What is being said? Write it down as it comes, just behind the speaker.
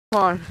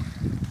Pond.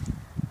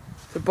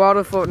 The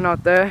bottle floating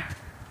out there.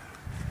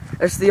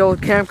 It's the old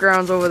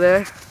campgrounds over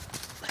there.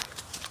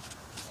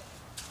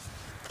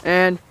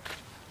 And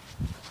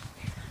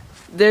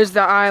there's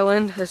the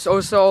island, it's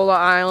Osceola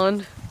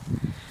Island.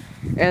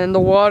 And the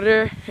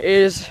water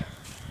is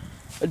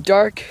a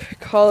dark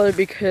color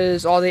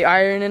because all the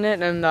iron in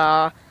it, and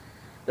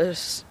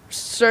there's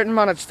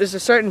a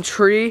certain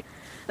tree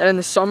that in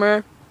the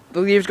summer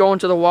the leaves go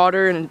into the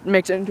water and it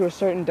makes it into a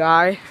certain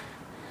dye.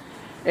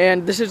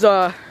 And this is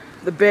the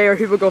bay where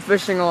people go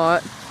fishing a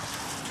lot,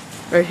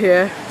 right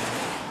here.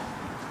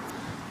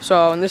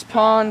 So, and this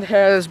pond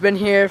has been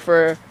here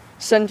for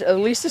at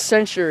least a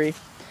century.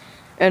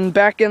 And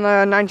back in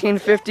the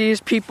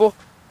 1950s, people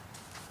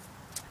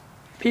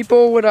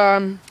would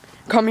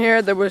come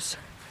here. There was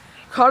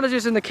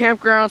cottages in the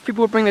campgrounds.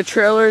 People would bring the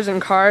trailers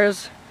and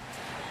cars.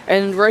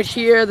 And right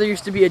here, there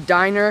used to be a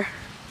diner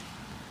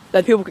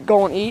that people could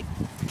go and eat.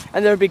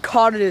 And there would be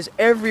cottages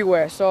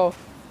everywhere. So,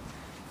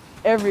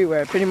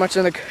 everywhere, pretty much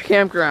in the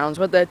campgrounds.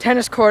 But the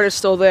tennis court is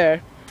still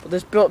there.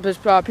 But there's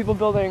people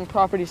building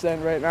properties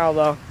then right now,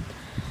 though.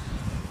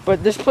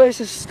 But this place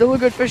is still a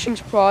good fishing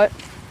spot,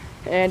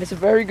 and it's a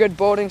very good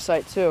boating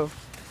site too.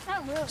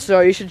 Not really.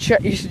 So you should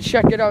check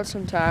it out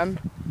sometime.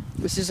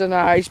 This is in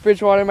East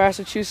Bridgewater,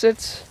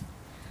 Massachusetts.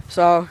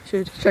 So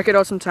you should check it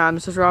out sometime.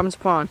 This is Robbins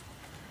Pond.